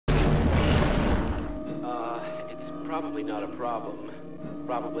probably not a problem.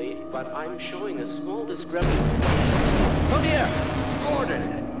 Probably, but I'm showing a small discrepancy. Come here!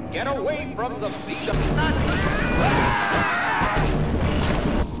 Gordon! Get away from the beast!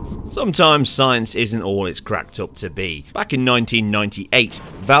 Sometimes science isn't all it's cracked up to be. Back in 1998,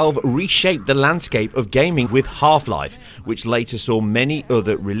 Valve reshaped the landscape of gaming with Half-Life, which later saw many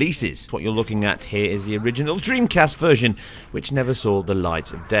other releases. What you're looking at here is the original Dreamcast version, which never saw the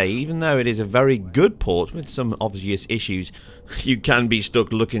light of day. Even though it is a very good port with some obvious issues, you can be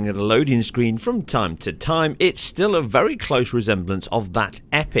stuck looking at a loading screen from time to time. It's still a very close resemblance of that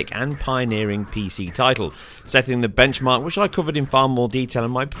epic and pioneering PC title, setting the benchmark which I covered in far more detail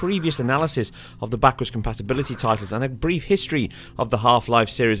in my previous analysis of the backwards compatibility titles and a brief history of the Half-Life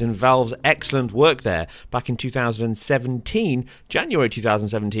series and Valve's excellent work there back in 2017, January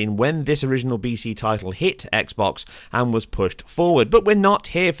 2017, when this original PC title hit Xbox and was pushed forward. But we're not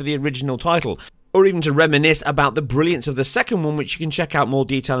here for the original title, or even to reminisce about the brilliance of the second one, which you can check out more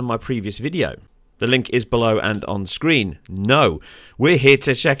detail in my previous video. The link is below and on screen. No, we're here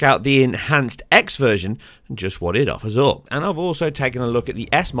to check out the enhanced X version and just what it offers up. And I've also taken a look at the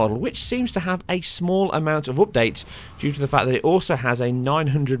S model, which seems to have a small amount of updates due to the fact that it also has a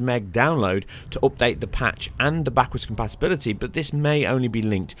 900 meg download to update the patch and the backwards compatibility, but this may only be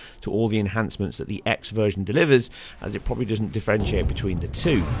linked to all the enhancements that the X version delivers, as it probably doesn't differentiate between the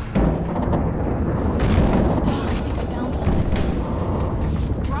two.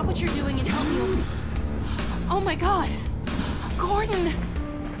 What you're doing and help me over. Oh my god, Gordon!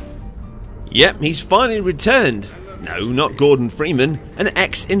 Yep, he's finally returned. No, not Gordon Freeman, an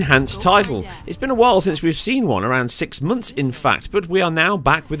X enhanced title. It's been a while since we've seen one, around 6 months in fact, but we are now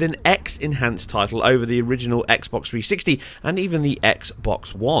back with an X enhanced title over the original Xbox 360 and even the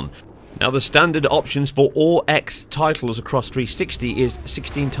Xbox One. Now, the standard options for all X titles across 360 is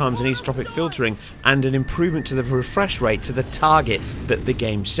 16 times anisotropic filtering and an improvement to the refresh rate to the target that the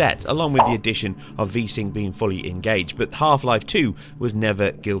game set, along with the addition of VSync being fully engaged, but Half-Life 2 was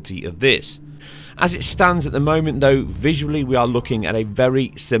never guilty of this. As it stands at the moment though, visually we are looking at a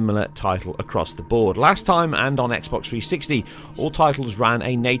very similar title across the board. Last time and on Xbox 360, all titles ran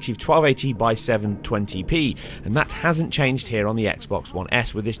a native 1280 by 720p, and that hasn't changed here on the Xbox One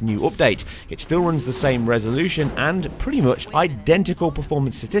S with this new update. It still runs the same resolution and pretty much identical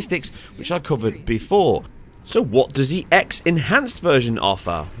performance statistics, which I covered before. So what does the X enhanced version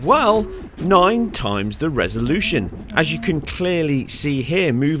offer? Well, 9 times the resolution. As you can clearly see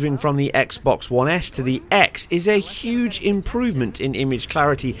here, moving from the Xbox One S to the X is a huge improvement in image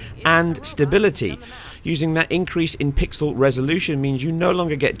clarity and stability. Using that increase in pixel resolution means you no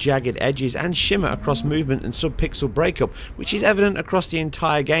longer get jagged edges and shimmer across movement and sub-pixel breakup, which is evident across the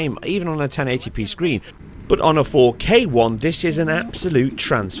entire game, even on a 1080p screen. But on a 4K one, this is an absolute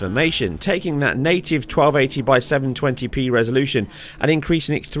transformation, taking that native 1280 by 720p resolution and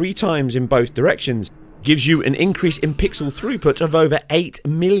increasing it 3 times in both directions. Gives you an increase in pixel throughput of over 8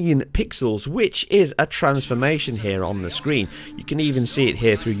 million pixels, which is a transformation here on the screen. You can even see it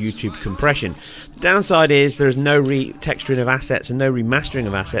here through YouTube compression. The downside is there's no re-texturing of assets and no remastering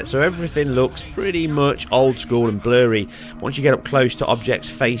of assets, so everything looks pretty much old school and blurry. Once you get up close to objects,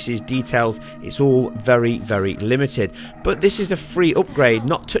 faces, details, it's all very, very limited. But this is a free upgrade,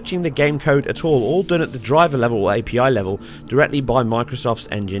 not touching the game code at all done at the driver level or API level directly by Microsoft's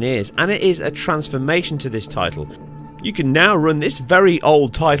engineers, and it is a transformation to this title. You can now run this very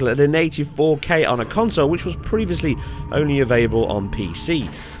old title at a native 4K on a console, which was previously only available on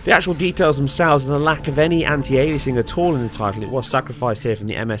PC. The actual details themselves and the lack of any anti-aliasing at all in the title, it was sacrificed here from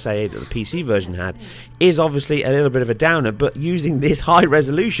the MSAA that the PC version had, is obviously a little bit of a downer, but using this high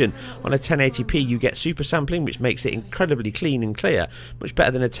resolution on a 1080p you get super sampling, which makes it incredibly clean and clear, much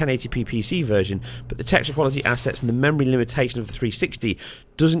better than a 1080p PC version, but the texture quality assets and the memory limitation of the 360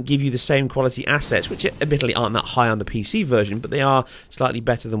 doesn't give you the same quality assets, which admittedly aren't that high on the PC version, but they are slightly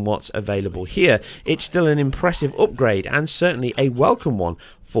better than what's available here. It's still an impressive upgrade and certainly a welcome one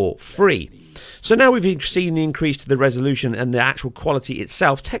for free. So now we've seen the increase to the resolution and the actual quality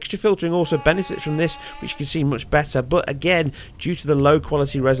itself. Texture filtering also benefits from this, which you can see much better, but again, due to the low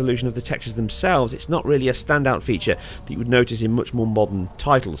quality resolution of the textures themselves, it's not really a standout feature that you would notice in much more modern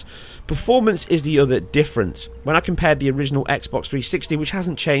titles. Performance is the other difference. When I compared the original Xbox 360, which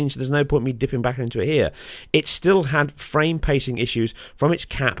hasn't changed, there's no point me dipping back into it here, it still had had frame pacing issues from its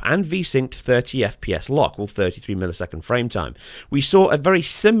cap and V-synced 30 FPS lock, or 33 millisecond frame time. We saw a very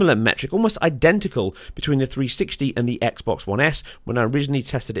similar metric, almost identical, between the 360 and the Xbox One S when I originally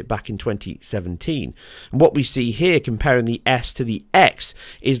tested it back in 2017. And what we see here comparing the S to the X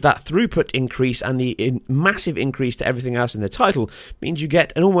is that throughput increase and the massive increase to everything else in the title means you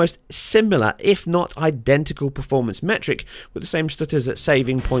get an almost similar, if not identical, performance metric with the same stutters at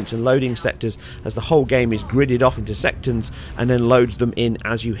saving points and loading sectors, as the whole game is gridded off into sections and then loads them in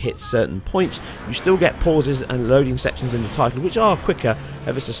as you hit certain points. You still get pauses and loading sections in the title, which are quicker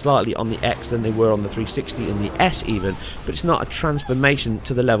ever so slightly on the X than they were on the 360 and the S even, but it's not a transformation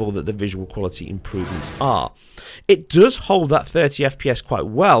to the level that the visual quality improvements are. It does hold that 30 FPS quite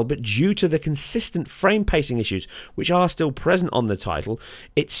well, but due to the consistent frame pacing issues which are still present on the title,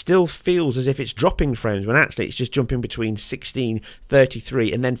 it still feels as if it's dropping frames when actually it's just jumping between 16,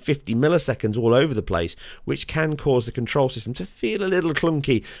 33 and then 50 milliseconds all over the place, which can cause the control system to feel a little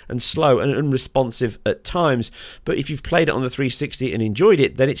clunky and slow and unresponsive at times. But if you've played it on the 360 and enjoyed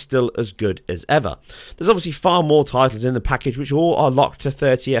it, then it's still as good as ever. There's obviously far more titles in the package which all are locked to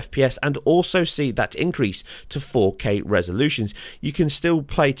 30 FPS and also see that increase to 4K resolutions. You can still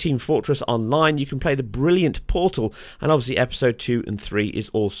play Team Fortress Online, you can play the brilliant Portal, and obviously Episode 2 and 3 is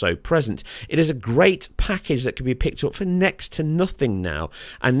also present. It is a great package that can be picked up for next to nothing now,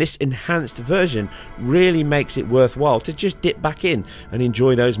 and this enhanced version really makes it worthwhile to just dip back in and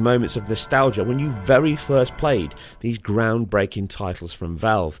enjoy those moments of nostalgia when you very first played these groundbreaking titles from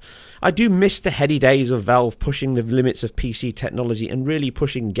Valve. I do miss the heady days of Valve pushing the limits of PC technology and really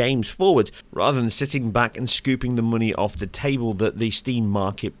pushing games forward, rather than sitting back and scooping the money off the table that the Steam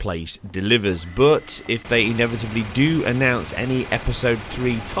marketplace delivers. But if they inevitably do announce any Episode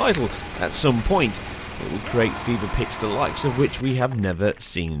 3 title at some point, it will create fever pitch the likes of which we have never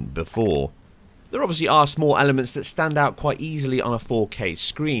seen before. There obviously are small elements that stand out quite easily on a 4K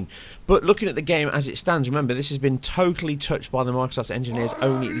screen, but looking at the game as it stands, remember this has been totally touched by the Microsoft engineers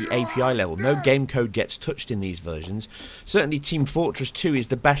only at the API level. No game code gets touched in these versions. Certainly Team Fortress 2 is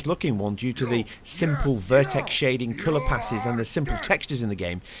the best looking one due to the simple vertex shading, colour passes and the simple textures in the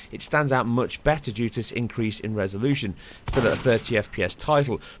game. It stands out much better due to this increase in resolution, still at a 30 FPS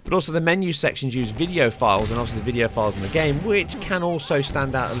title, but also the menu sections use video files, and obviously the video files in the game, which can also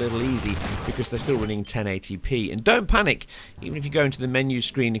stand out a little easy because they're still running 1080p. And don't panic, even if you go into the menu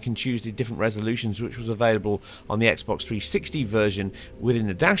screen and can choose the different resolutions which was available on the Xbox 360 version within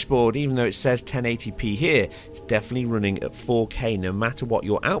the dashboard, even though it says 1080p here, it's definitely running at 4K no matter what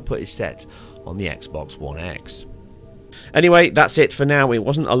your output is set on the Xbox One X. Anyway, that's it for now. It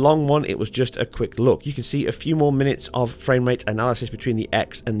wasn't a long one, it was just a quick look. You can see a few more minutes of frame rate analysis between the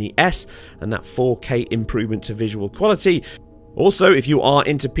X and the S, and that 4K improvement to visual quality. Also, if you are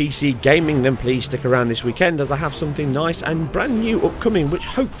into PC gaming, then please stick around this weekend as I have something nice and brand new upcoming which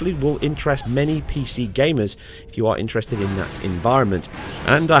hopefully will interest many PC gamers if you are interested in that environment.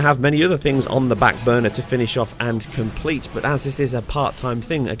 And I have many other things on the back burner to finish off and complete, but as this is a part-time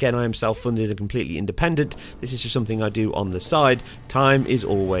thing, again I am self-funded and completely independent, this is just something I do on the side, time is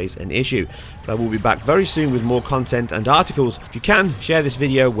always an issue. But I will be back very soon with more content and articles. If you can, share this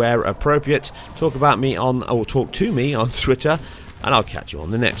video where appropriate, talk to me on Twitter, and I'll catch you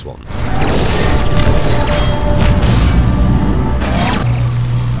on the next one.